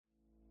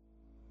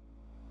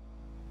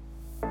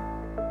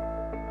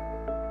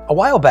A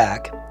while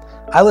back,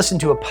 I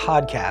listened to a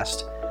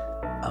podcast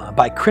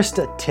by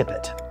Krista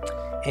Tippett,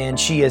 and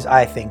she is,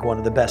 I think, one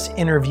of the best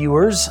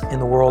interviewers in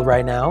the world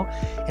right now.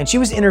 And she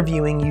was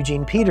interviewing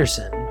Eugene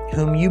Peterson,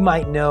 whom you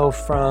might know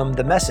from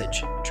the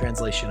Message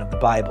translation of the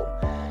Bible.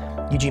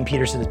 Eugene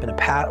Peterson has been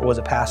was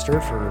a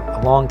pastor for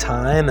a long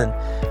time, and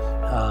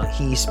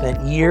he spent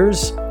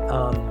years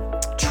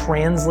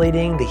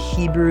translating the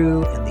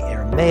Hebrew and the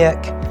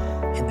Aramaic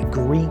and the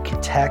Greek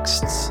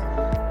texts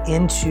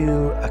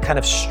into a kind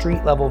of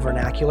street-level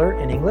vernacular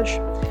in English.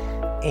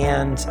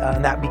 And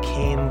that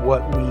became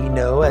what we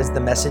know as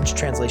the Message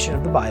translation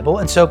of the Bible.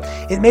 And so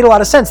it made a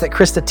lot of sense that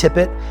Krista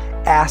Tippett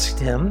asked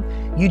him,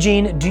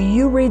 Eugene, do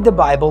you read the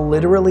Bible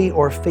literally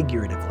or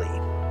figuratively?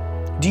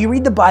 Do you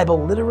read the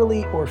Bible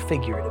literally or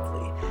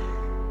figuratively?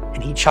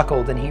 And he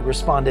chuckled and he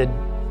responded,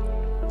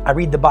 I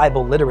read the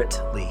Bible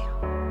literately.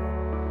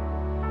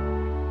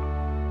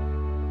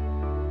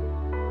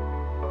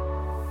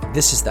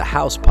 This is the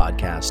House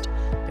Podcast,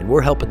 and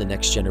we're helping the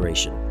next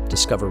generation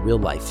discover real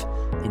life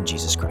in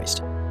Jesus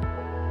Christ.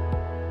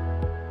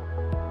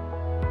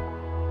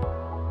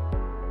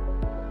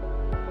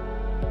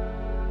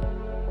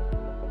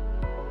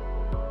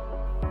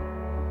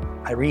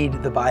 I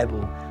read the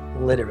Bible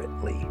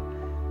literally.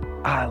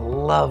 I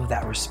love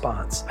that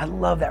response.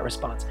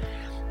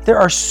 There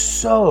are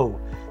so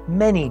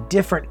many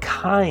different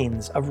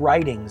kinds of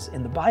writings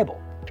in the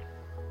Bible.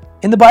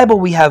 In the Bible,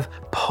 we have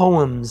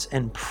poems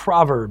and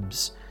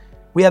proverbs.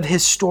 We have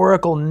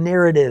historical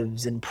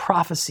narratives and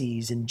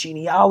prophecies and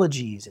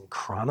genealogies and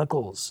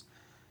chronicles.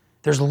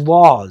 There's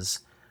laws.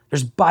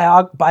 There's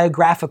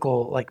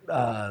biographical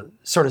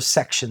sort of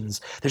sections.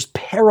 There's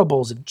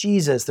parables of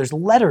Jesus. There's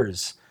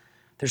letters.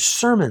 There's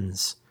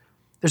sermons.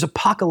 There's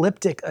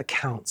apocalyptic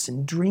accounts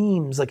and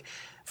dreams.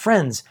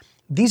 Friends,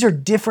 these are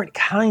different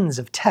kinds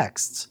of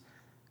texts.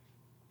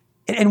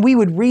 And we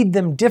would read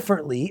them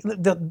differently.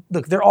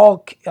 Look, they're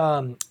all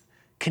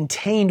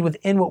contained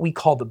within what we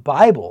call the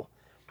Bible.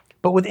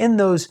 But within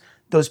those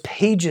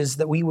pages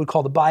that we would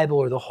call the Bible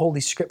or the Holy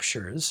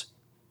Scriptures,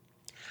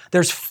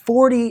 there's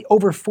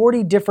over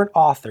 40 different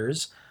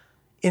authors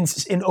in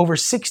over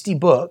 60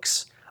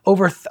 books,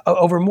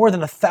 over more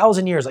than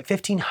 1,000 years, like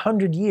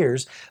 1,500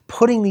 years,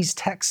 putting these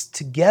texts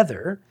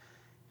together.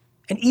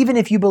 And even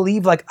if you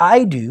believe, like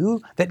I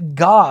do, that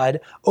God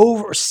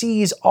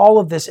oversees all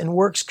of this and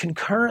works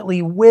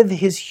concurrently with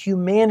his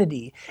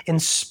humanity,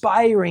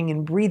 inspiring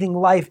and breathing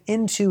life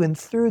into and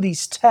through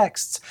these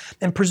texts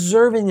and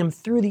preserving them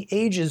through the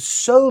ages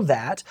so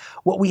that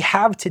what we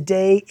have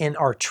today in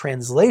our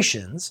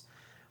translations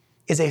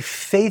is a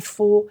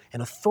faithful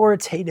and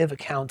authoritative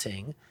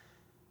accounting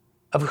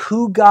of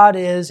who God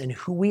is and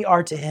who we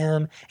are to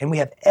him, and we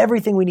have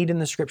everything we need in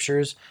the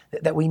Scriptures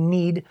that we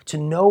need to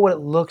know what it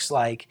looks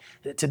like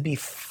to be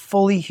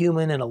fully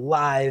human and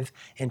alive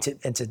and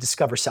to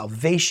discover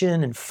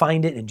salvation and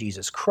find it in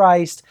Jesus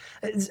Christ.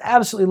 It's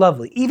absolutely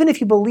lovely. Even if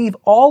you believe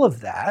all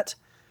of that,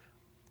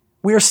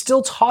 we are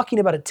still talking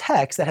about a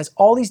text that has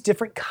all these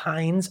different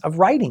kinds of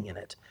writing in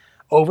it,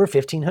 over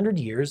 1,500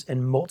 years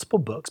and multiple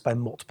books by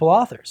multiple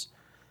authors.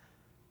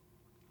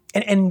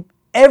 And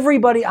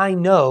everybody I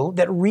know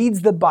that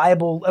reads the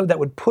Bible, that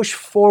would push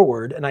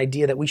forward an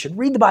idea that we should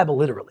read the Bible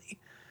literally,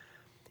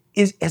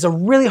 has a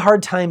really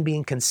hard time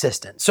being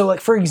consistent. So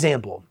for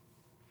example,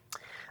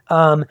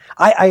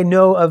 I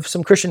know of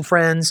some Christian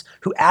friends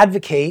who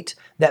advocate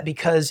that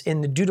because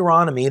in the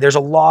Deuteronomy, there's a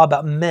law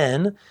about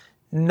men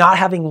not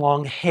having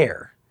long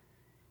hair.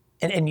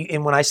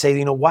 And when I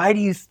say, why do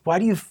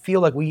you feel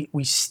like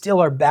we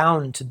still are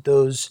bound to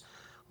those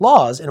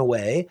laws in a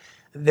way?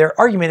 Their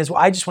argument is,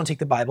 well, I just want to take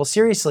the Bible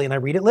seriously and I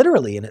read it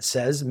literally, and it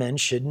says men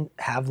shouldn't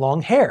have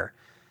long hair.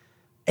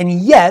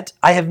 And yet,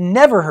 I have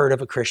never heard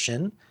of a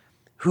Christian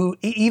who,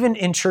 even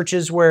in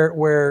churches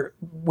where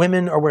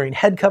women are wearing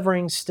head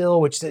coverings still,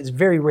 which is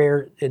very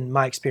rare in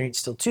my experience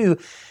still too,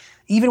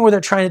 even where they're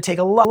trying to take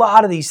a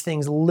lot of these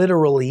things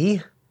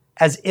literally,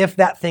 as if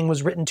that thing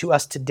was written to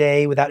us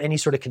today without any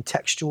sort of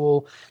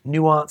contextual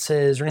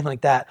nuances or anything like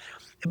that,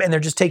 and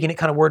they're just taking it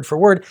kind of word for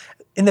word.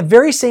 In the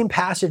very same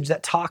passage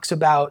that talks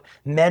about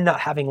men not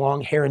having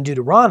long hair in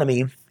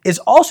Deuteronomy is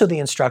also the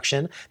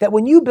instruction that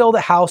when you build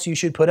a house, you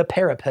should put a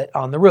parapet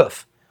on the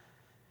roof.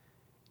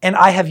 And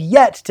I have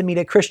yet to meet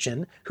a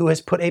Christian who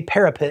has put a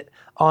parapet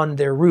on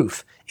their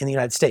roof in the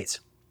United States.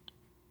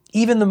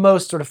 Even the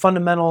most sort of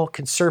fundamental,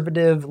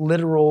 conservative,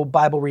 literal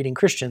Bible-reading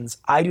Christians,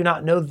 I do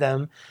not know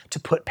them to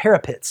put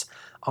parapets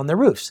on their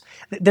roofs.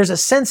 There's a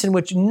sense in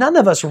which none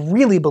of us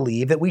really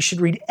believe that we should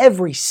read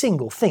every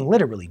single thing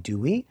literally, do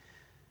we?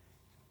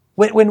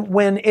 When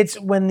one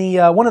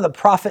of the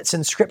prophets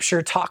in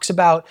Scripture talks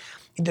about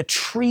the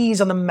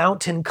trees on the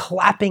mountain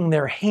clapping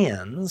their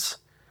hands,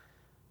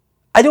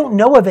 I don't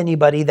know of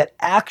anybody that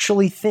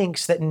actually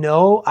thinks that,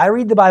 no, I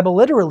read the Bible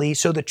literally,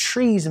 so the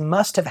trees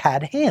must have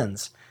had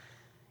hands.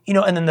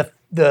 And then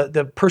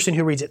the person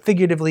who reads it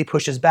figuratively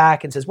pushes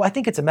back and says, well, I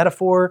think it's a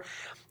metaphor.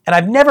 And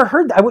I've never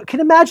heard that. I can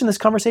imagine this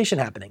conversation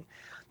happening,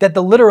 that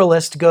the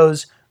literalist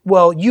goes,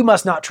 well, you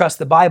must not trust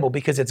the Bible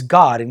because it's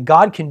God and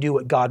God can do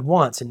what God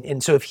wants.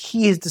 And so if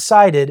he has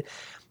decided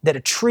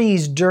that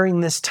trees during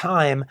this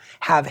time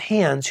have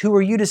hands, who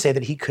are you to say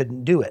that he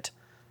couldn't do it?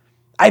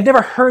 I've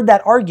never heard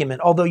that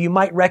argument, although you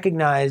might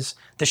recognize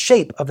the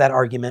shape of that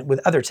argument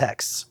with other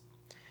texts.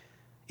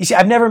 You see,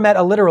 I've never met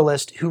a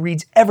literalist who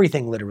reads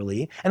everything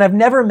literally, and I've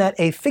never met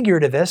a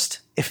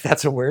figurativist, if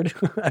that's a word.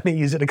 I may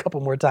use it a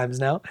couple more times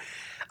now.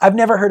 I've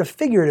never heard a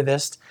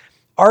figurativist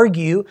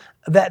argue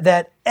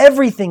that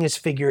everything is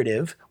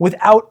figurative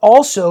without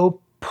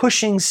also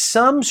pushing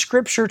some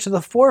scripture to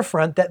the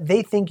forefront that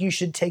they think you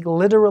should take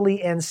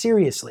literally and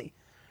seriously.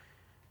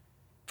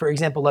 For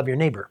example, love your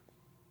neighbor,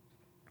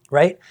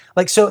 right?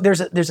 Like, so there's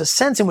a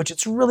sense in which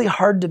it's really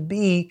hard to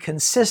be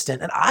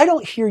consistent. And I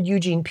don't hear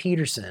Eugene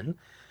Peterson,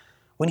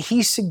 when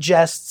he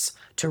suggests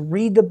to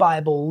read the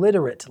Bible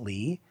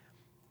literally,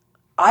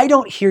 I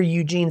don't hear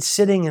Eugene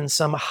sitting in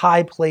some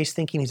high place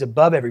thinking he's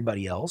above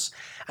everybody else.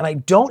 And I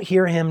don't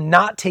hear him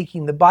not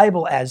taking the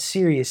Bible as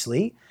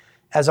seriously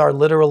as our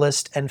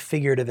literalist and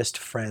figurativist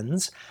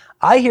friends.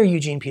 I hear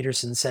Eugene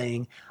Peterson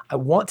saying, I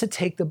want to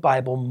take the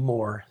Bible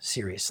more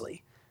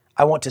seriously.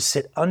 I want to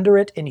sit under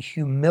it in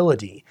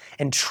humility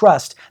and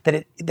trust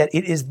that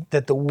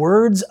that the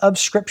words of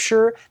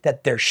Scripture,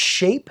 that their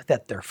shape,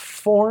 that their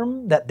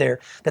form, that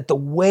the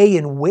way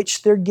in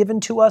which they're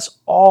given to us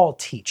all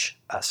teach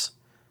us.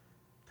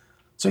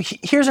 So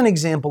here's an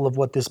example of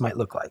what this might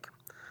look like.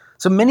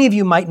 So many of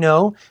you might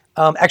know,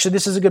 actually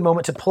this is a good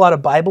moment to pull out a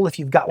Bible if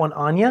you've got one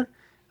on you.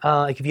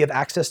 Like if you have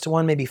access to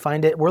one, maybe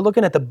find it. We're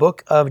looking at the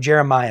book of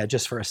Jeremiah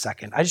just for a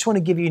second. I just want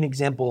to give you an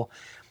example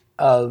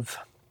of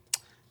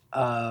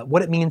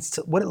what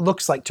it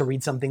looks like to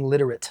read something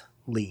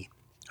literally.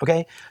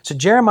 Okay, so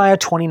Jeremiah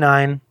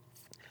 29.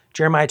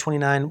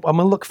 I'm going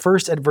to look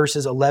first at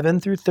verses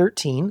 11 through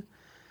 13.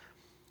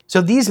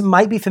 So these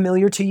might be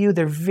familiar to you.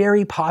 They're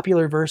very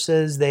popular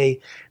verses.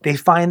 We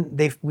find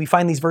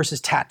these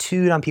verses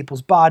tattooed on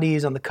people's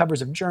bodies, on the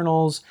covers of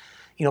journals,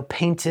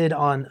 painted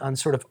on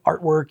sort of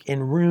artwork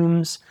in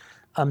rooms,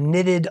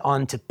 knitted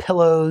onto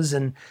pillows,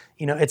 and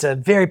it's a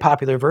very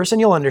popular verse,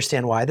 and you'll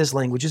understand why. This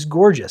language is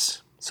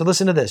gorgeous. So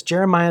listen to this,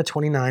 Jeremiah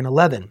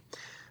 29:11.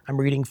 I'm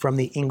reading from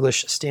the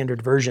English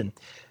Standard Version.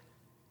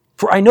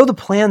 For I know the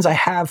plans I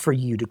have for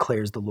you,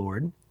 declares the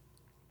Lord,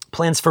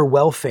 plans for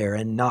welfare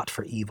and not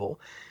for evil,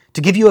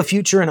 to give you a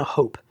future and a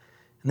hope.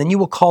 And then you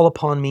will call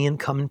upon me and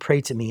come and pray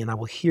to me, and I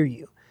will hear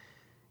you.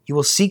 You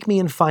will seek me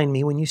and find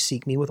me when you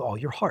seek me with all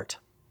your heart.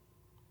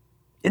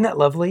 Isn't that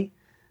lovely?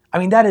 I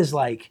mean, that is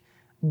like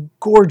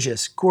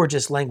gorgeous,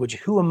 gorgeous language.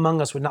 Who among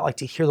us would not like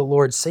to hear the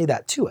Lord say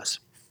that to us?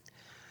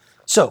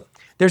 So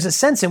there's a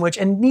sense in which,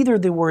 and neither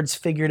the words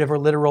figurative or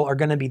literal are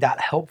going to be that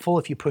helpful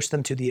if you push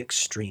them to the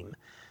extreme.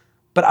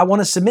 But I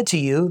want to submit to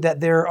you that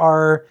there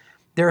are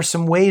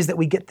some ways that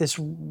we get this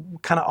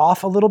kind of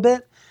off a little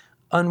bit.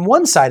 On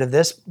one side of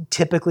this,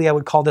 typically I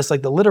would call this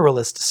like the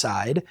literalist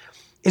side,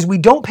 is we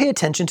don't pay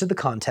attention to the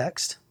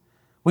context.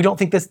 We don't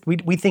think this,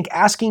 we think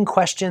asking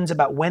questions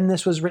about when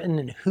this was written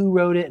and who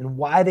wrote it and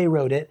why they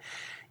wrote it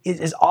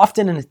is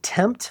often an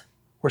attempt,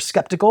 we're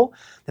skeptical,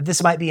 that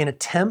this might be an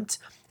attempt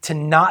to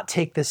not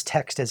take this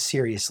text as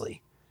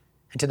seriously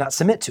and to not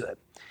submit to it.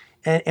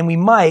 And we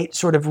might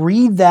sort of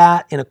read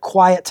that in a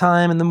quiet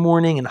time in the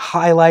morning and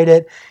highlight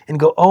it and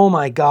go, oh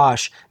my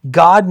gosh,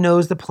 God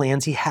knows the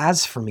plans he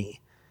has for me.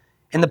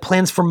 And the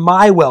plans for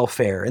my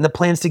welfare, and the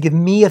plans to give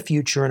me a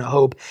future and a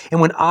hope.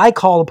 And when I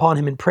call upon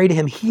him and pray to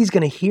him, he's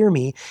going to hear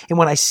me. And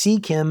when I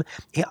seek him,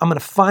 I'm going to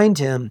find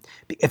him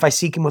if I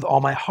seek him with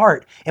all my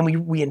heart.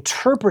 And we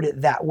interpret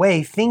it that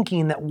way,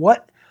 thinking that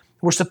what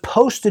we're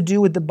supposed to do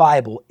with the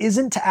Bible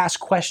isn't to ask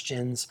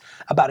questions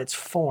about its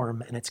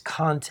form and its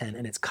content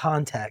and its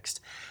context.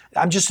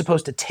 I'm just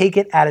supposed to take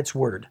it at its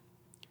word.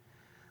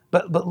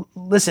 But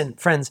listen,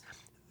 friends,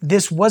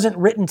 this wasn't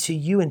written to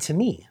you and to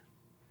me.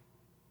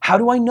 How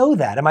do I know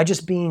that? Am I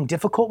just being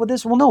difficult with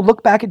this? Well, no,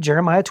 look back at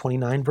Jeremiah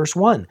 29, verse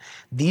 1.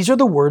 These are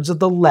the words of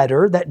the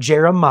letter that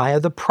Jeremiah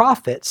the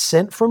prophet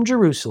sent from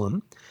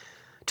Jerusalem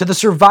to the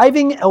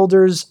surviving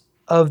elders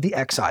of the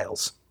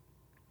exiles,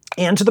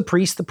 and to the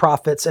priests, the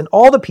prophets, and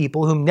all the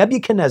people whom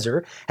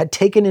Nebuchadnezzar had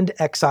taken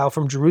into exile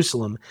from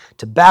Jerusalem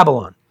to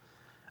Babylon.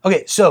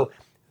 Okay, so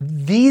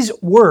these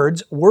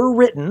words were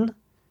written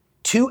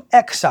to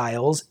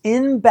exiles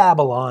in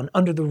Babylon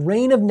under the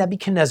reign of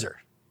Nebuchadnezzar.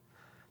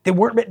 They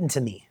weren't written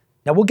to me.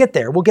 Now we'll get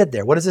there.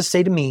 What does this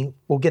say to me?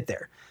 We'll get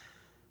there.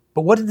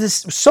 But what is this?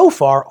 So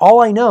far,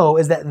 all I know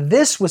is that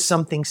this was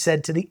something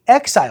said to the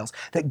exiles,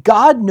 that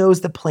God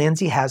knows the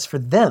plans he has for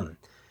them.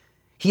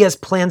 He has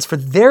plans for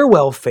their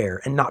welfare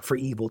and not for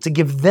evil, to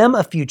give them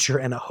a future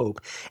and a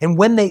hope. And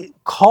when they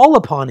call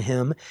upon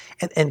him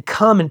and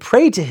come and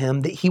pray to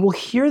him, that he will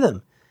hear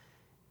them.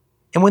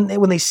 And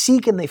when they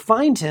seek and they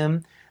find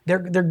him,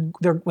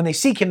 when they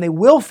seek him, they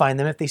will find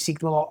them if they seek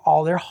them with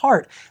all their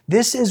heart.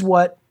 This is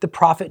what the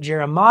prophet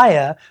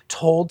Jeremiah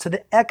told to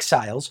the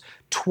exiles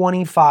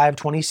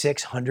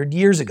 2,600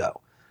 years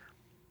ago.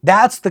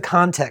 That's the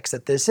context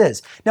that this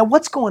is. Now,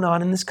 what's going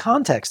on in this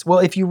context? Well,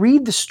 if you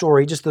read the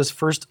story, just those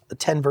first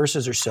 10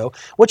 verses or so,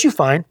 what you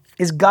find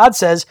is God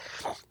says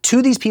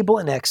to these people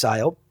in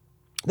exile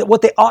that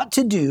what they ought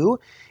to do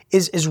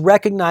is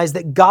recognize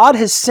that God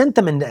has sent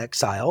them into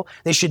exile.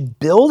 They should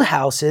build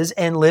houses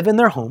and live in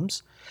their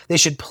homes. They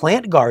should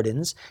plant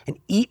gardens and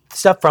eat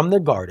stuff from their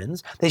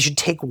gardens. They should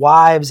take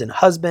wives and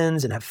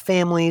husbands and have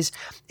families,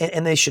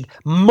 and they should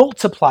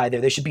multiply there.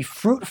 They should be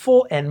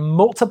fruitful and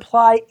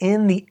multiply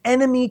in the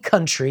enemy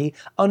country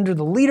under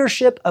the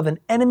leadership of an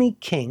enemy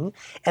king.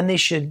 And they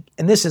should,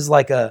 and this is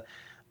like an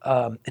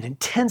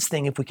intense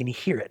thing if we can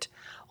hear it,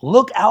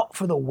 look out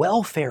for the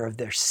welfare of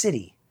their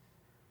city.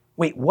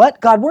 Wait, what?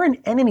 God, we're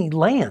in enemy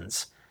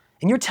lands,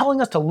 and you're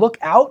telling us to look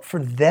out for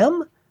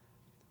them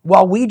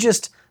while we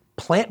just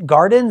plant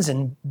gardens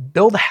and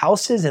build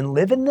houses and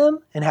live in them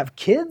and have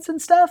kids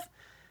and stuff?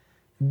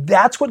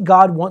 That's what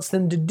God wants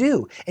them to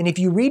do. And if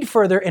you read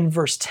further in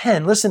verse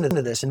 10, listen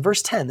to this. In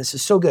verse 10, this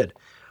is so good.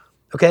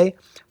 Okay?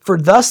 For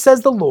thus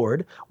says the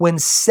Lord, when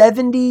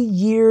 70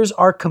 years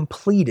are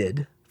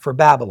completed for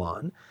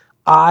Babylon,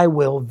 I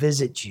will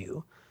visit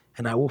you,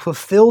 and I will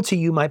fulfill to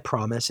you my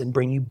promise and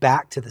bring you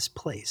back to this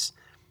place.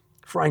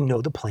 For I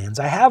know the plans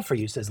I have for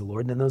you, says the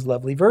Lord, in those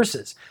lovely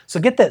verses.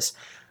 So get this.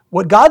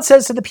 What God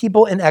says to the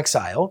people in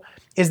exile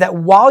is that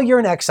while you're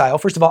in exile,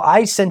 first of all,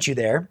 I sent you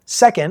there.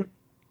 Second,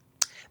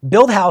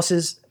 build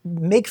houses,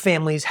 make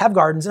families, have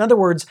gardens. In other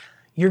words,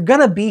 you're going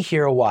to be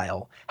here a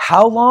while.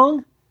 How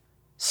long?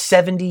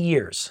 70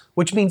 years,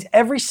 which means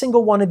every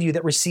single one of you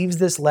that receives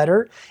this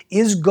letter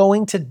is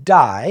going to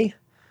die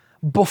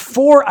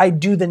before I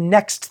do the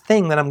next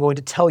thing that I'm going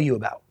to tell you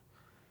about.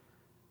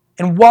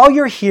 And while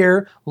you're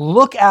here,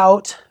 look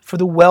out for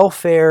the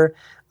welfare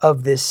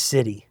of this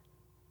city.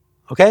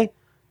 Okay?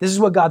 This is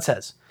what God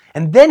says.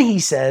 And then he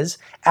says,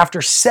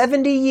 after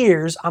 70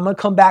 years, I'm going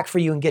to come back for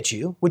you and get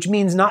you, which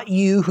means not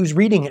you who's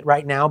reading it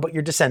right now, but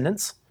your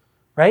descendants,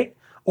 right?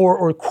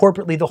 Or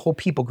corporately the whole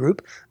people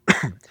group.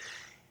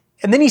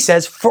 And then he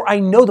says, for I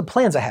know the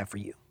plans I have for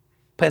you.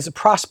 Plans to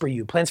prosper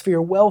you, plans for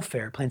your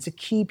welfare, plans to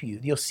keep you.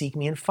 You'll seek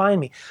me and find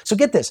me. So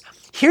get this.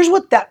 Here's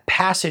what that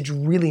passage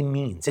really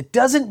means. It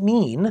doesn't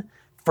mean,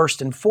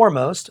 first and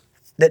foremost,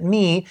 that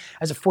me,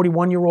 as a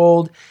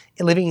 41-year-old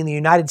living in the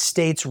United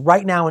States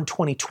right now in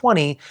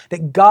 2020,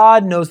 that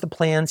God knows the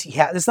plans he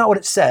has. That's not what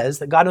it says,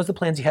 that God knows the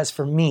plans he has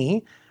for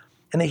me,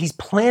 and that he's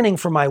planning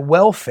for my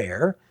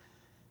welfare,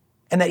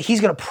 and that he's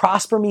going to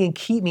prosper me and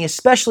keep me,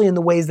 especially in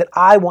the ways that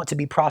I want to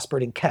be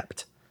prospered and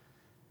kept.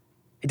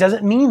 It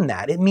doesn't mean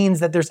that. It means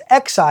that there's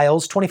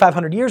exiles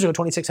 2,500 years ago,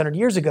 2,600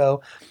 years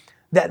ago,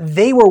 that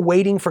they were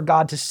waiting for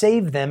God to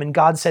save them. And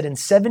God said, in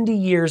 70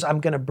 years,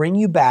 I'm going to bring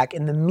you back.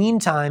 In the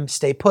meantime,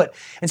 stay put.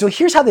 And so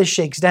here's how this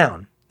shakes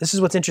down. This is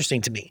what's interesting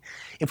to me.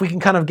 If we can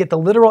kind of get the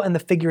literal and the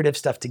figurative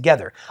stuff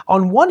together.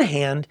 On one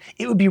hand,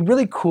 it would be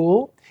really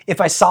cool if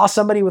I saw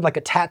somebody with like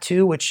a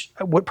tattoo, which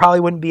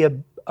probably wouldn't be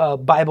a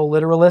Bible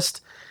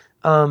literalist,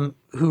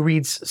 who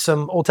reads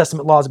some Old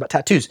Testament laws about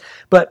tattoos.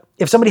 But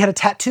if somebody had a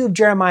tattoo of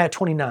Jeremiah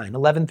 29,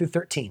 11 through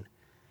 13,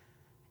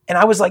 and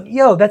I was like,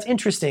 yo, that's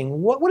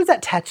interesting. What does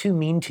that tattoo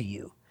mean to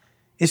you?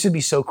 This would be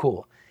so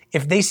cool.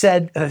 If they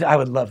said, I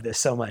would love this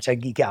so much,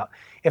 I'd geek out.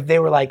 If they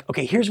were like,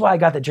 okay, here's why I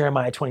got the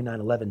Jeremiah 29,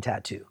 11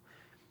 tattoo.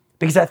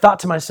 Because I thought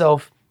to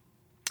myself,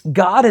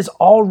 God has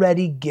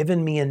already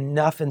given me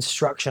enough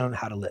instruction on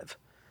how to live.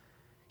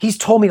 He's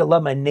told me to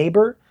love my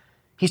neighbor.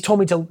 He's told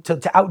me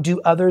to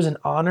outdo others in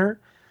honor.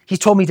 He's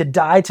told me to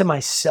die to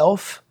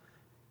myself.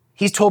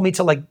 He's told me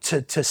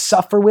to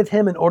suffer with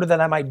him in order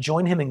that I might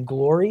join him in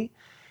glory.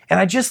 And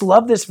I just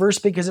love this verse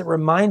because it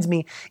reminds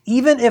me,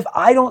 even if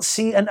I don't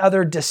see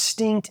another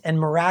distinct and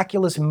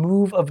miraculous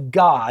move of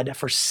God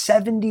for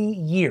 70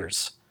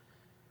 years,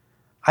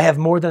 I have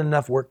more than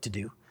enough work to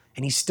do,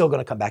 and he's still going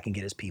to come back and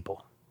get his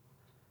people.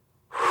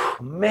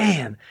 Whew,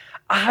 man,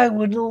 I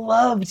would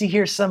love to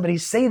hear somebody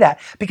say that,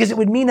 because it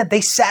would mean that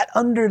they sat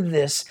under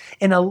this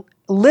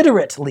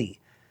literately,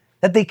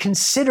 that they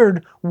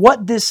considered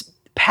what this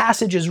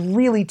passage is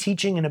really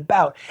teaching and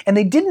about. And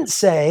they didn't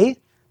say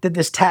that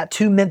this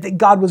tattoo meant that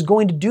God was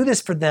going to do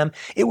this for them.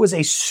 It was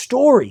a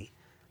story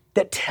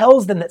that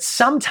tells them that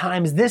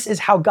sometimes this is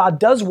how God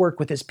does work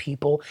with his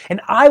people.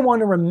 And I want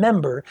to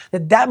remember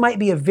that that might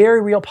be a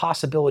very real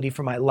possibility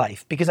for my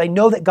life, because I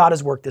know that God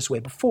has worked this way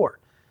before.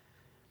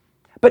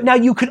 But now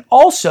you could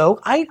also,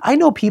 I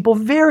know people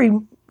very,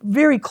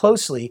 very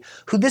closely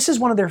who this is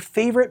one of their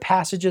favorite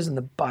passages in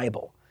the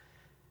Bible.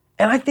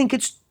 And I think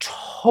it's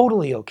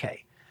totally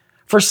okay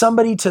for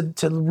somebody to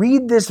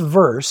read this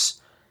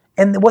verse,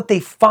 and what they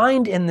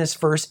find in this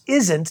verse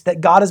isn't that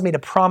God has made a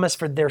promise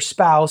for their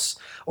spouse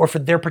or for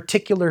their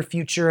particular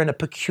future in a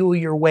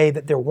peculiar way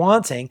that they're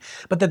wanting,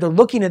 but that they're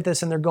looking at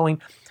this and they're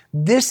going,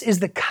 this is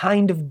the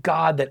kind of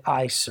God that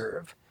I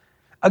serve.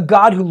 A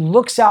God who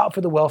looks out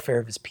for the welfare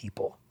of his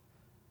people.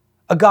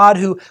 A God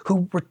who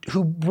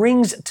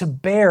brings to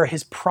bear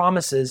his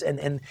promises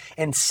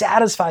and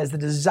satisfies the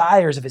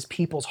desires of his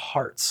people's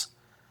hearts.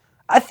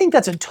 I think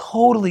that's a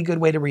totally good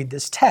way to read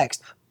this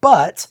text,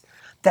 but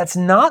that's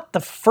not the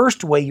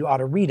first way you ought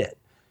to read it.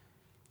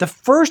 The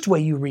first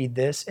way you read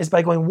this is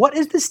by going, what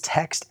is this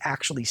text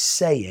actually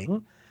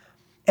saying?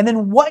 And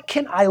then what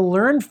can I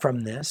learn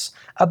from this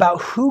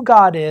about who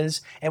God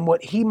is and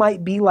what he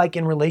might be like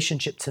in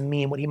relationship to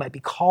me and what he might be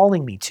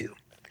calling me to?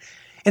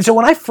 And so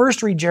when I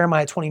first read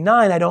Jeremiah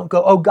 29, I don't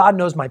go, oh, God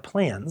knows my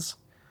plans.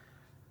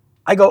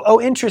 I go, oh,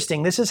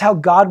 interesting. This is how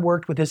God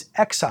worked with his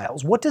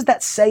exiles. What does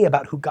that say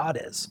about who God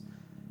is?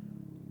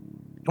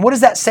 And what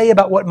does that say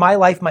about what my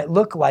life might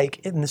look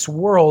like in this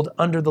world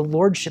under the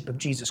lordship of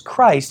Jesus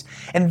Christ?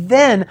 And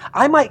then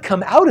I might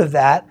come out of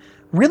that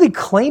really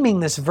claiming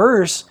this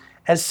verse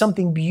as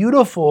something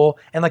beautiful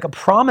and like a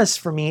promise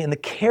for me in the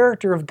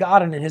character of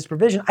God and in his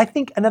provision. I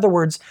think, in other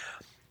words,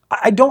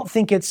 I don't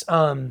think it's,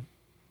 I'll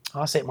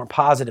say it more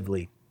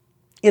positively.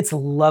 It's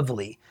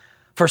lovely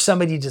for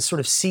somebody to sort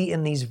of see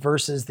in these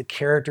verses the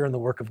character and the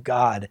work of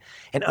God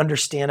and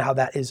understand how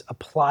that is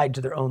applied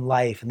to their own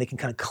life and they can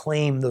kind of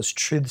claim those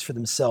truths for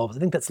themselves. I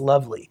think that's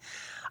lovely.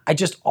 I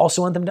just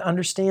also want them to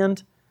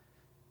understand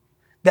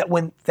that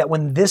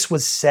when this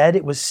was said,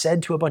 it was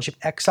said to a bunch of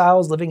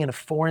exiles living in a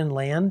foreign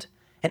land,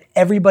 and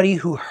everybody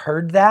who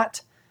heard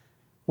that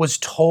was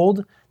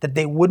told that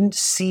they wouldn't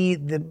see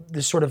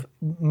the sort of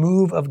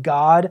move of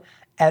God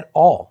at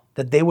all,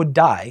 that they would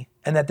die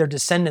and that their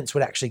descendants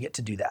would actually get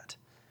to do that.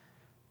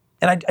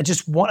 And I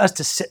just want us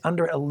to sit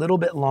under it a little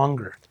bit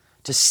longer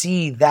to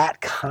see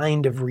that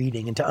kind of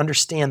reading and to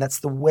understand that's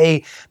the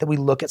way that we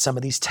look at some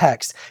of these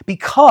texts.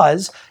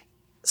 Because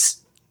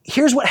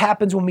here's what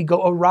happens when we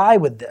go awry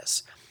with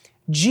this.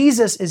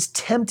 Jesus is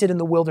tempted in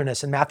the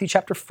wilderness in Matthew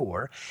chapter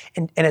 4,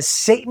 and as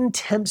Satan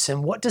tempts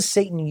him, what does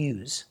Satan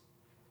use?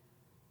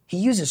 He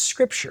uses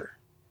scripture.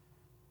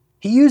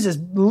 He uses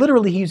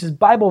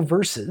Bible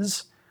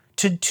verses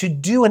to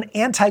do an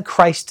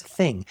antichrist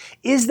thing.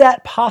 Is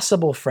that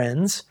possible,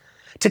 friends?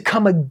 To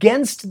come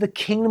against the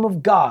kingdom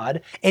of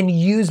God and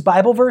use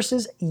Bible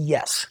verses?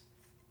 Yes.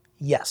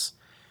 Yes.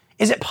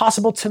 Is it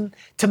possible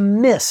to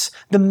miss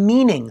the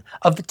meaning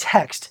of the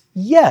text?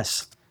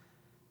 Yes.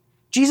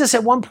 Jesus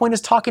at one point is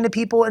talking to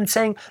people and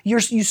saying, you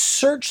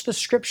search the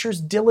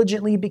scriptures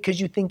diligently because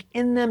you think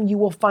in them you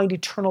will find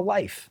eternal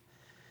life.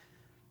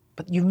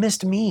 But you've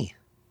missed me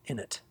in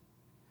it.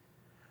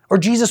 Or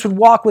Jesus would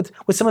walk with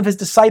some of his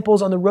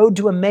disciples on the road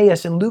to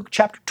Emmaus in Luke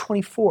chapter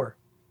 24.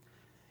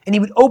 And he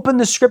would open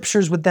the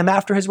scriptures with them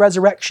after his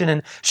resurrection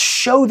and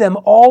show them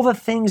all the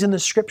things in the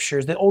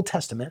scriptures, the Old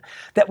Testament,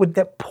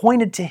 that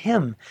pointed to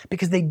him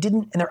because they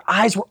didn't, and their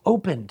eyes were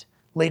opened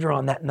later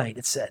on that night,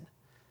 it said.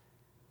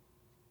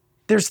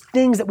 There's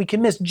things that we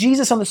can miss.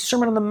 Jesus on the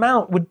Sermon on the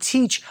Mount would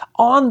teach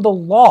on the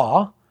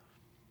law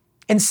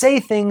and say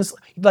things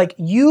like,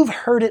 you've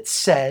heard it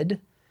said,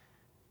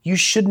 you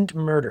shouldn't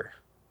murder.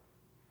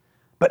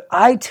 But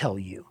I tell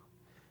you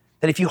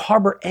that if you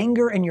harbor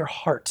anger in your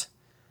heart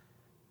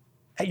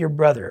at your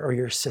brother or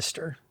your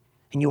sister,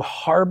 and you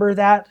harbor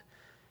that,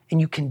 and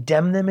you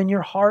condemn them in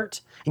your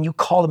heart, and you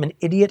call them an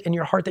idiot in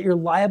your heart, that you're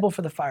liable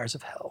for the fires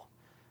of hell.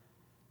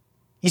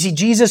 You see,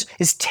 Jesus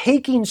is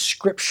taking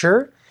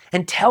scripture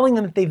and telling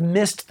them that they've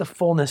missed the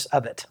fullness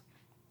of it.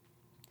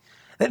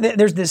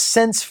 There's this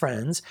sense,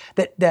 friends,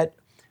 that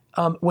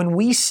when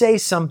we say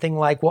something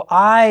like, well,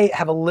 I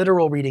have a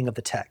literal reading of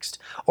the text,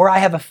 or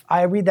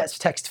I read that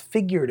text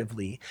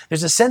figuratively,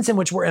 there's a sense in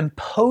which we're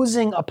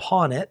imposing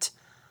upon it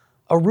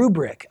a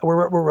rubric,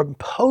 where we're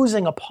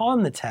imposing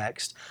upon the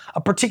text a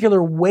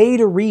particular way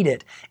to read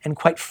it. And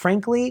quite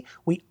frankly,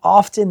 we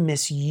often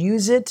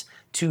misuse it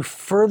to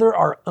further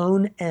our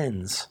own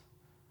ends.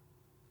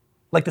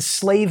 Like the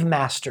slave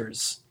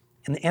masters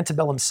in the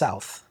antebellum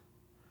South,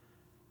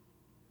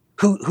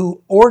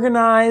 who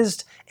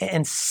organized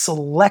and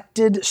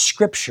selected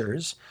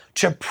scriptures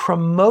to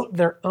promote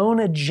their own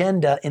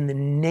agenda in the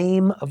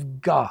name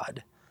of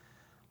God.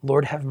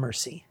 Lord, have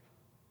mercy.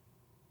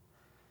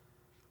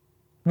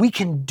 We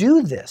can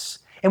do this.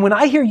 And when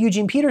I hear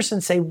Eugene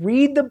Peterson say,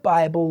 read the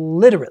Bible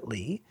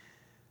literally,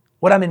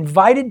 what I'm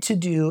invited to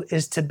do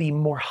is to be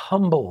more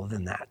humble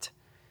than that,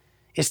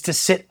 is to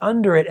sit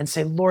under it and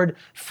say, Lord,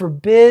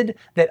 forbid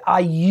that I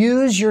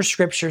use your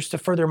scriptures to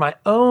further my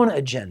own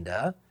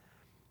agenda.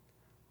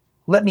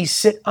 Let me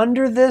sit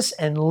under this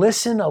and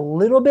listen a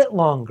little bit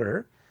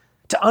longer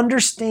to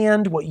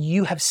understand what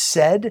you have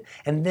said,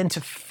 and then to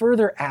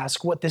further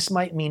ask what this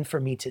might mean for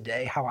me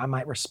today, how I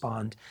might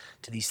respond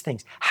to these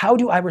things. How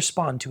do I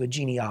respond to a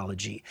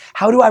genealogy?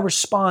 How do I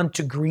respond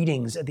to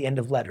greetings at the end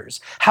of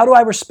letters? How do I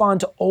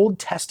respond to Old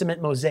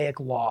Testament Mosaic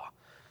law?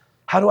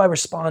 How do I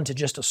respond to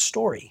just a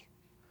story?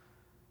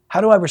 How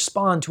do I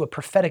respond to a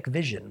prophetic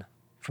vision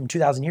from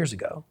 2,000 years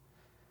ago?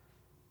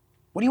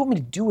 What do you want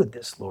me to do with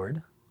this,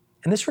 Lord?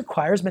 And this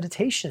requires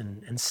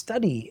meditation and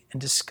study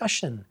and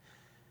discussion.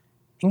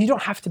 And you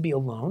don't have to be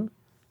alone.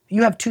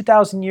 You have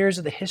 2,000 years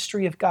of the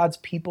history of God's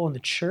people in the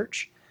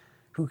church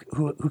who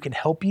can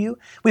help you.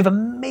 We have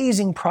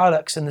amazing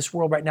products in this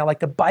world right now, like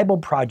the Bible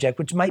Project,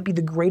 which might be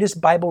the greatest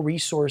Bible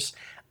resource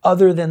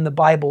other than the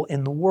Bible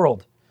in the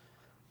world.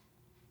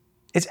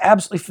 It's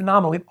absolutely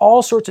phenomenal. We have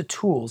all sorts of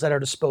tools at our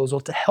disposal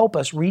to help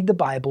us read the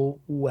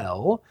Bible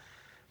well,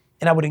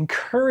 And I would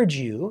encourage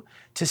you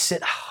to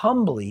sit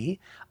humbly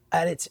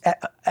at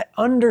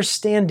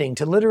understanding,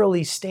 to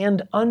literally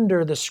stand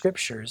under the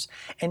scriptures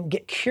and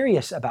get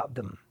curious about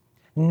them.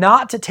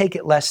 Not to take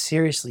it less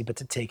seriously, but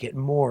to take it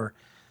more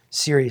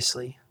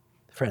seriously,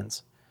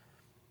 friends.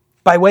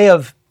 By way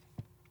of,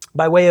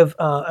 I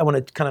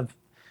want to kind of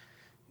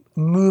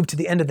move to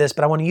the end of this,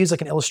 but I want to use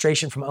like an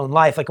illustration from my own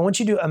life. Like I want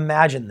you to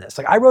imagine this.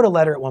 Like I wrote a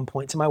letter at one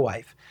point to my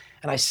wife,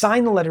 and I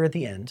signed the letter at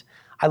the end.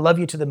 I love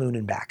you to the moon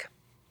and back.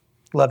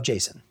 Love,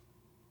 Jason.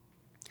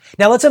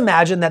 Now let's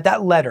imagine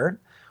that letter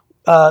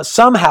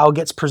somehow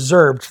gets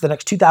preserved for the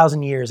next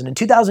 2,000 years. And in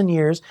 2,000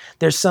 years,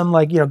 there's some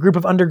group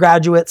of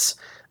undergraduates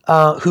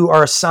who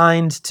are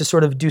assigned to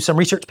sort of do some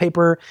research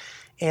paper,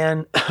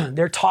 and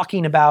they're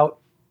talking about,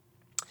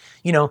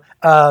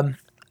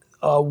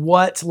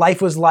 what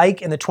life was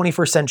like in the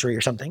 21st century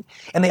or something.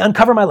 And they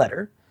uncover my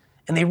letter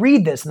and they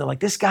read this and they're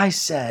like, this guy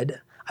said,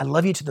 I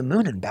love you to the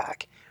moon and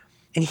back.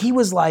 And he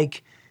was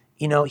like,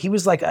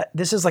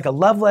 this is like a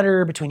love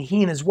letter between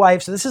he and his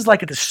wife. So this is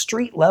like at the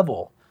street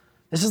level.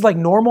 This is like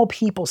normal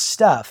people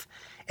stuff.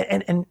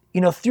 And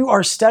through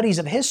our studies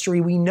of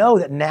history, we know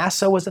that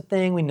NASA was a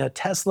thing. We know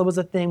Tesla was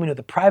a thing. We know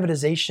the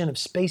privatization of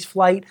space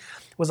flight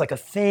was like a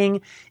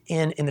thing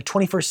in the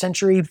 21st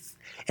century.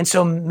 And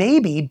so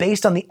maybe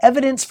based on the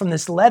evidence from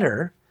this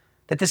letter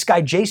that this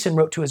guy Jason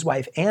wrote to his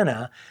wife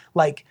Anna,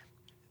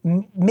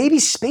 maybe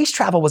space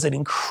travel was an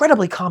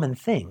incredibly common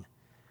thing.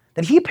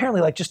 That he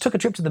apparently just took a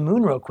trip to the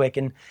moon real quick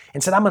and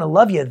said, I'm going to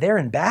love you there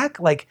and back,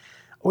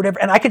 whatever.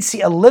 And I could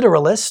see a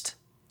literalist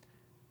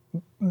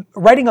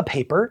writing a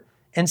paper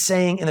and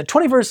saying in the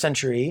 21st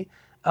century,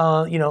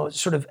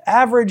 sort of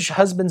average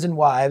husbands and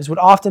wives would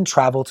often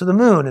travel to the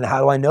moon. And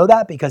how do I know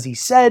that? Because he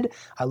said,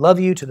 I love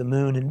you to the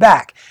moon and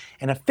back.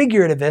 And a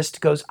figurativist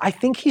goes, I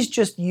think he's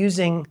just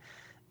using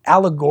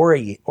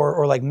allegory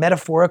or like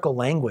metaphorical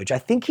language. I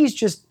think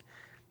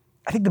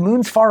the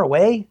moon's far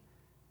away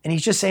and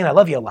he's just saying, I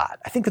love you a lot.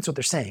 I think that's what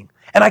they're saying.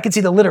 And I could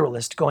see the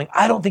literalist going,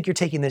 I don't think you're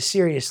taking this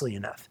seriously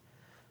enough.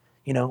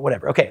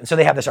 Whatever. Okay, and so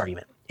they have this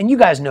argument. And you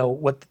guys know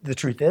what the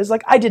truth is.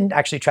 I didn't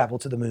actually travel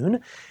to the moon.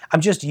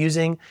 I'm just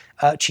using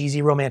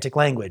cheesy romantic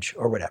language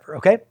or whatever,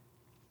 okay?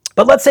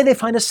 But let's say they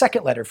find a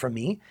second letter from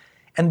me,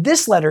 and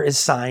this letter is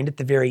signed at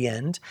the very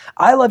end.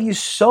 I love you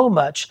so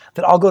much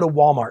that I'll go to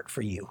Walmart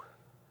for you.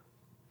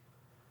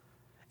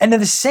 And then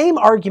the same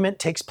argument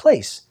takes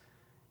place.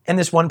 And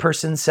this one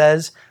person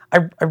says,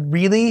 I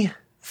really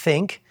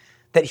think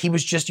that he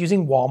was just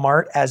using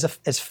Walmart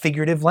as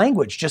figurative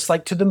language, just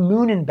like to the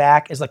moon and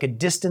back is like a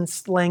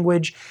distance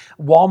language.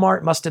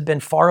 Walmart must have been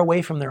far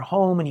away from their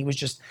home, and he was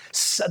just,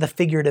 the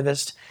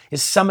figurativist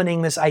is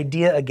summoning this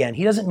idea again.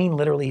 He doesn't mean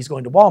literally he's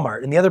going to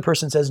Walmart. And the other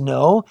person says,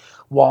 no,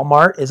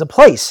 Walmart is a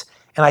place.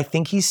 And I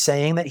think he's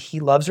saying that he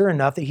loves her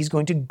enough that he's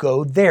going to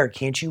go there.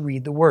 Can't you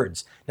read the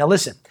words? Now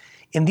listen,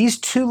 in these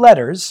two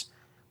letters,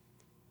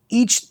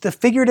 the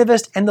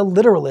figurativist and the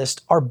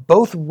literalist are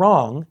both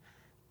wrong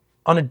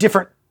on a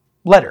different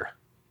letter,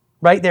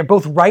 right? They're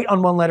both right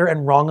on one letter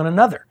and wrong on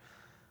another.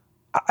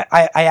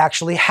 I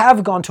actually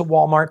have gone to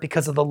Walmart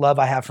because of the love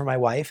I have for my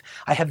wife.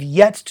 I have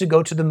yet to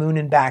go to the moon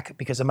and back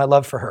because of my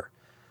love for her.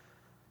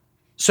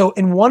 So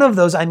in one of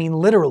those, I mean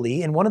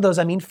literally. In one of those,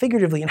 I mean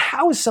figuratively. And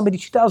how is somebody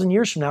 2,000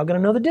 years from now going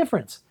to know the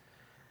difference?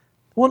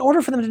 Well, in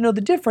order for them to know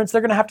the difference,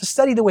 they're going to have to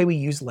study the way we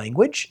use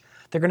language.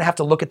 They're going to have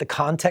to look at the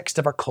context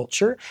of our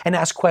culture and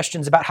ask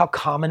questions about how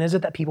common is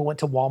it that people went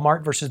to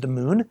Walmart versus the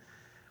moon.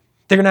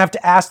 They're going to have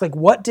to ask,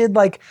 what did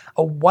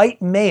a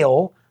white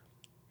male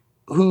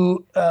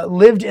who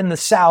lived in the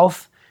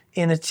South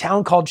in a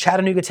town called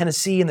Chattanooga,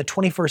 Tennessee in the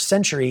 21st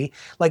century,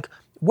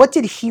 what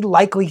did he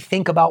likely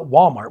think about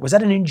Walmart? Was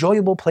that an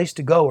enjoyable place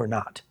to go or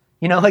not?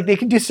 They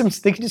can do some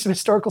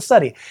historical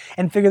study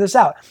and figure this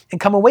out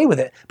and come away with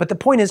it. But the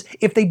point is,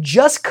 if they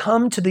just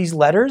come to these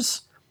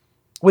letters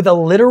with a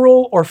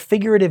literal or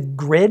figurative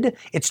grid,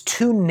 it's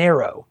too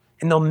narrow.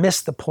 And they'll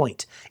miss the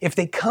point. If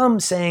they come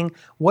saying,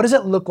 what does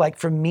it look like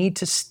for me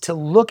to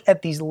look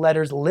at these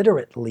letters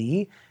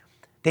literately,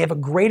 they have a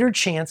greater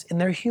chance in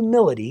their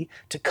humility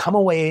to come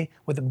away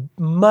with a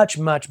much,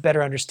 much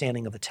better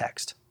understanding of the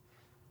text.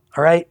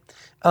 All right?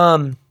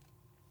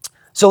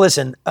 So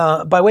listen,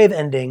 by way of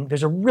ending,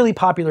 there's a really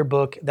popular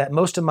book that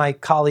most of my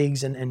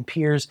colleagues and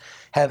peers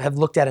have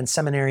looked at in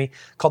seminary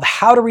called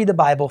How to Read the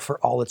Bible for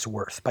All It's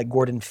Worth by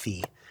Gordon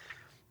Fee.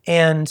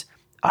 And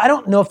I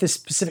don't know if this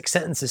specific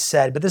sentence is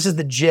said, but this is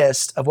the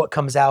gist of what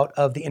comes out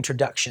of the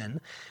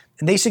introduction.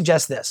 And they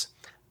suggest this,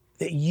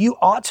 that you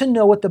ought to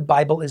know what the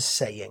Bible is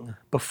saying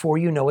before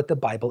you know what the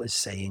Bible is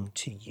saying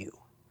to you.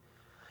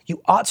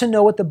 You ought to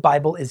know what the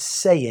Bible is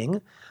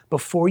saying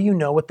before you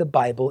know what the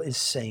Bible is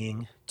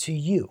saying to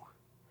you.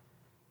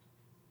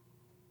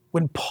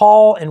 When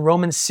Paul in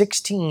Romans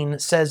 16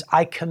 says,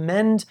 I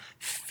commend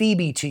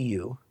Phoebe to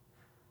you,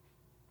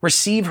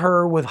 receive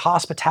her with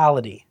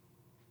hospitality,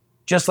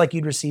 just like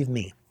you'd receive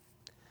me.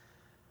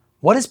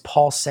 What is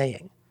Paul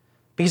saying?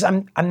 Because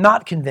I'm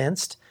not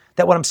convinced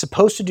that what I'm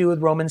supposed to do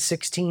with Romans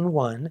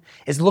 16:1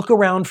 is look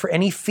around for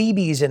any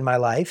Phoebes in my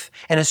life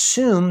and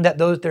assume that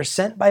they're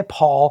sent by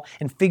Paul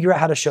and figure out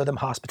how to show them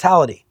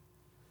hospitality.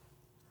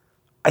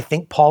 I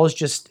think Paul is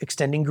just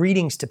extending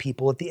greetings to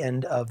people at the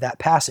end of that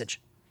passage,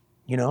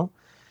 you know?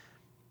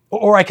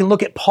 Or I can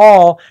look at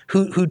Paul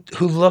who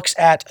looks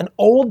at an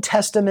Old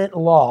Testament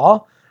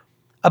law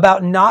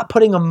about not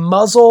putting a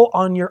muzzle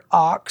on your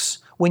ox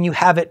when you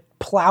have it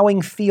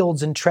plowing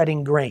fields and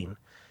treading grain,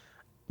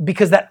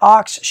 because that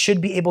ox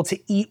should be able to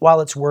eat while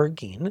it's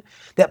working.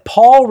 That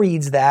Paul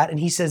reads that and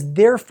he says,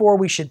 therefore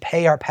we should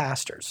pay our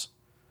pastors.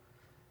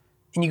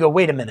 And you go,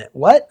 wait a minute,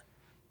 what?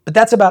 But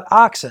that's about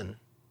oxen.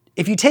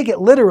 If you take it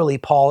literally,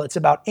 Paul, it's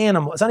about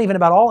animals. It's not even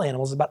about all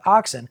animals, it's about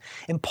oxen.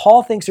 And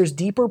Paul thinks there's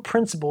deeper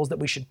principles that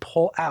we should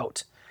pull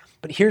out.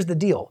 But here's the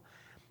deal.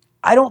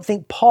 I don't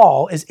think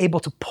Paul is able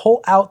to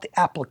pull out the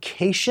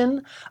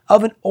application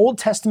of an Old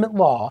Testament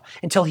law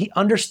until he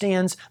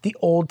understands the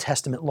Old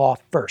Testament law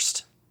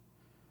first.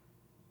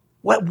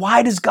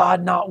 Why does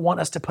God not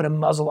want us to put a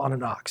muzzle on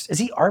an ox? Is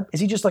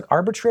he just like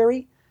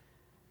arbitrary?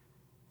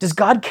 Does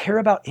God care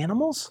about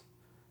animals?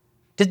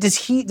 Does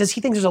he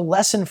think there's a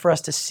lesson for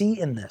us to see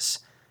in this?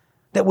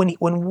 That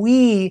when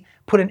we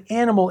put an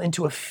animal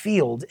into a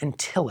field and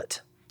till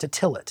it,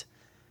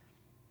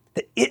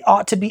 that it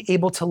ought to be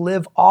able to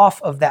live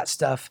off of that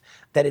stuff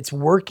that it's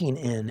working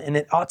in, and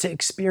it ought to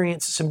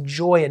experience some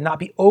joy and not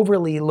be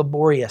overly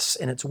laborious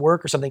in its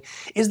work or something.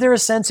 Is there a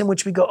sense in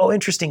which we go, oh,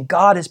 interesting,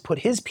 God has put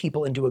his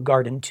people into a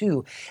garden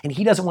too, and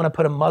he doesn't want to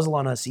put a muzzle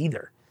on us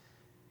either.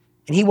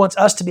 And he wants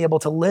us to be able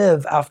to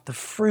live off the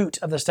fruit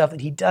of the stuff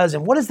that he does.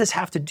 And what does this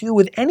have to do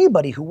with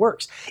anybody who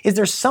works? Is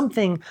there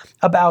something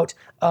about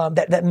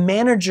that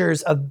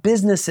managers of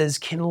businesses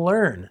can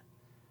learn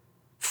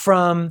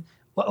from,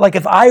 like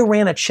if I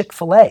ran a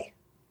Chick-fil-A,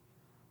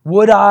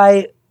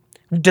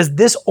 does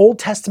this Old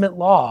Testament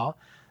law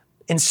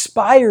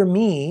inspire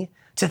me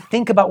to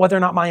think about whether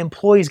or not my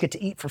employees get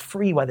to eat for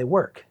free while they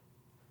work?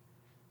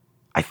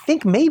 I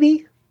think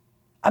maybe.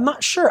 I'm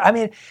not sure. I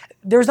mean,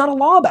 there's not a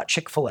law about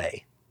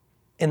Chick-fil-A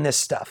in this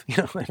stuff. You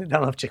know, I don't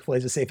know if Chick-fil-A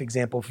is a safe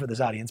example for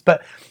this audience,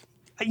 but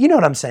you know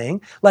what I'm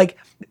saying? Like,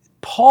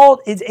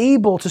 Paul is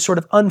able to sort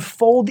of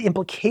unfold the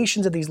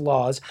implications of these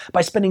laws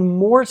by spending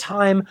more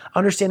time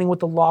understanding what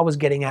the law was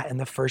getting at in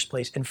the first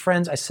place. And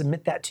friends, I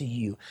submit that to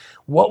you.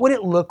 What would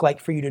it look like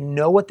for you to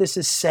know what this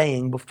is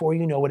saying before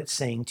you know what it's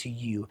saying to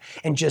you?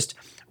 And just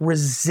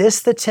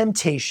resist the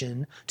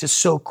temptation to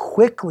so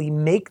quickly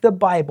make the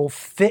Bible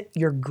fit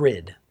your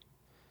grid.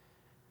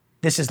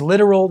 This is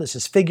literal, this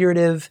is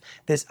figurative,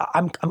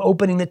 I'm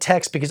opening the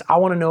text because I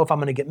want to know if I'm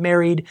going to get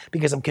married,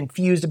 because I'm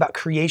confused about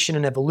creation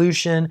and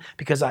evolution,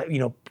 because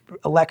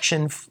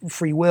election,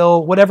 free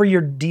will, whatever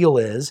your deal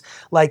is.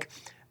 Like,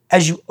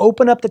 as you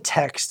open up the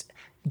text,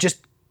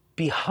 just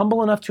be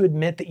humble enough to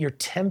admit that you're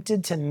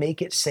tempted to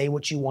make it say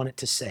what you want it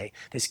to say.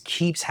 This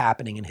keeps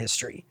happening in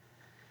history.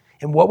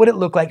 And what would it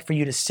look like for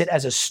you to sit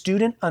as a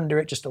student under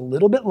it just a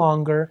little bit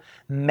longer,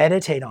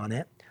 meditate on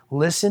it,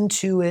 listen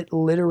to it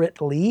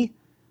literately?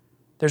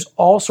 There's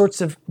all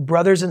sorts of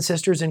brothers and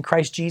sisters in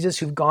Christ Jesus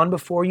who've gone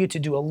before you to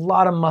do a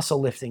lot of muscle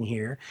lifting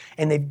here,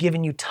 and they've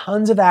given you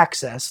tons of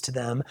access to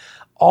them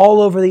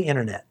all over the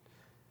internet.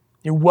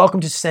 You're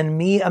welcome to send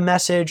me a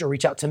message or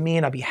reach out to me,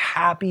 and I'll be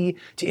happy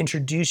to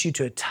introduce you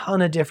to a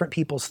ton of different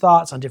people's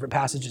thoughts on different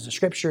passages of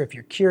Scripture if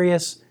you're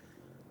curious.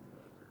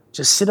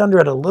 Just sit under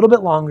it a little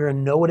bit longer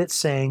and know what it's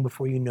saying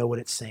before you know what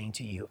it's saying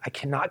to you. I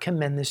cannot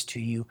commend this to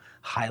you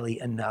highly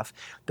enough.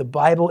 The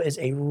Bible is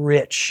a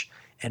rich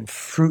and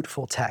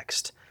fruitful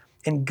text.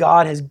 And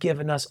God has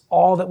given us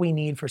all that we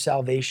need for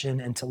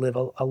salvation and to live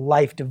a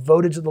life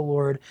devoted to the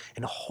Lord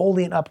and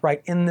holy and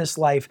upright in this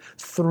life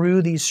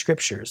through these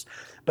scriptures.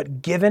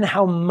 But given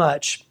how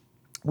much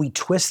we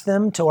twist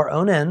them to our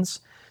own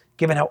ends,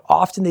 given how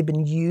often they've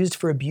been used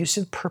for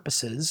abusive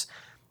purposes,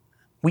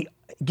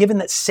 given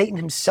that Satan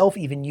himself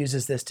even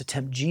uses this to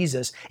tempt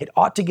Jesus, it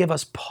ought to give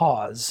us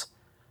pause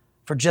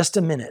for just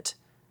a minute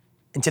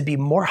and to be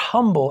more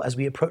humble as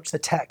we approach the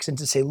text and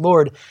to say,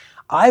 Lord,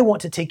 I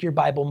want to take your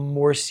Bible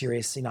more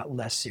seriously, not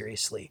less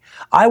seriously.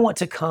 I want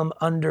to come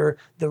under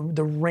the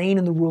reign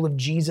and the rule of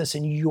Jesus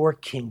in your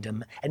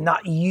kingdom and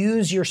not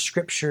use your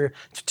scripture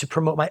to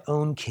promote my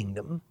own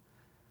kingdom.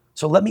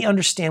 So let me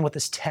understand what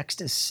this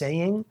text is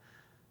saying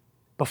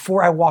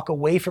before I walk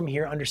away from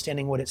here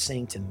understanding what it's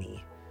saying to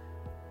me.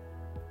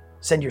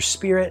 Send your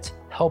Spirit.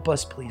 Help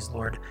us, please,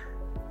 Lord.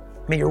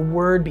 May your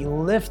word be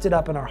lifted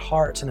up in our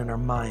hearts and in our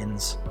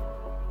minds.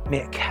 May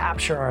it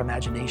capture our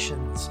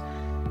imaginations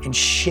and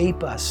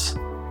shape us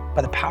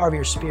by the power of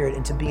your Spirit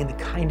into being the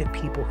kind of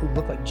people who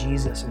look like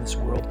Jesus in this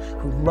world,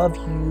 who love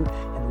you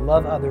and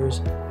love others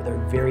with their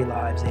very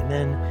lives.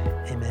 Amen,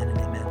 amen, and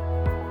amen.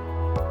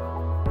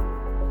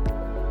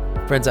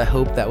 Friends, I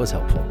hope that was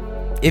helpful.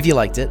 If you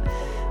liked it,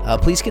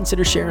 please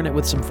consider sharing it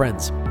with some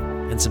friends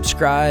and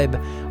subscribe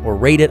or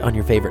rate it on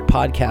your favorite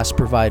podcast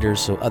providers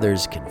so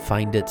others can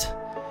find it.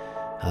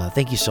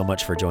 Thank you so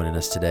much for joining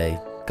us today.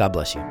 God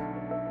bless you.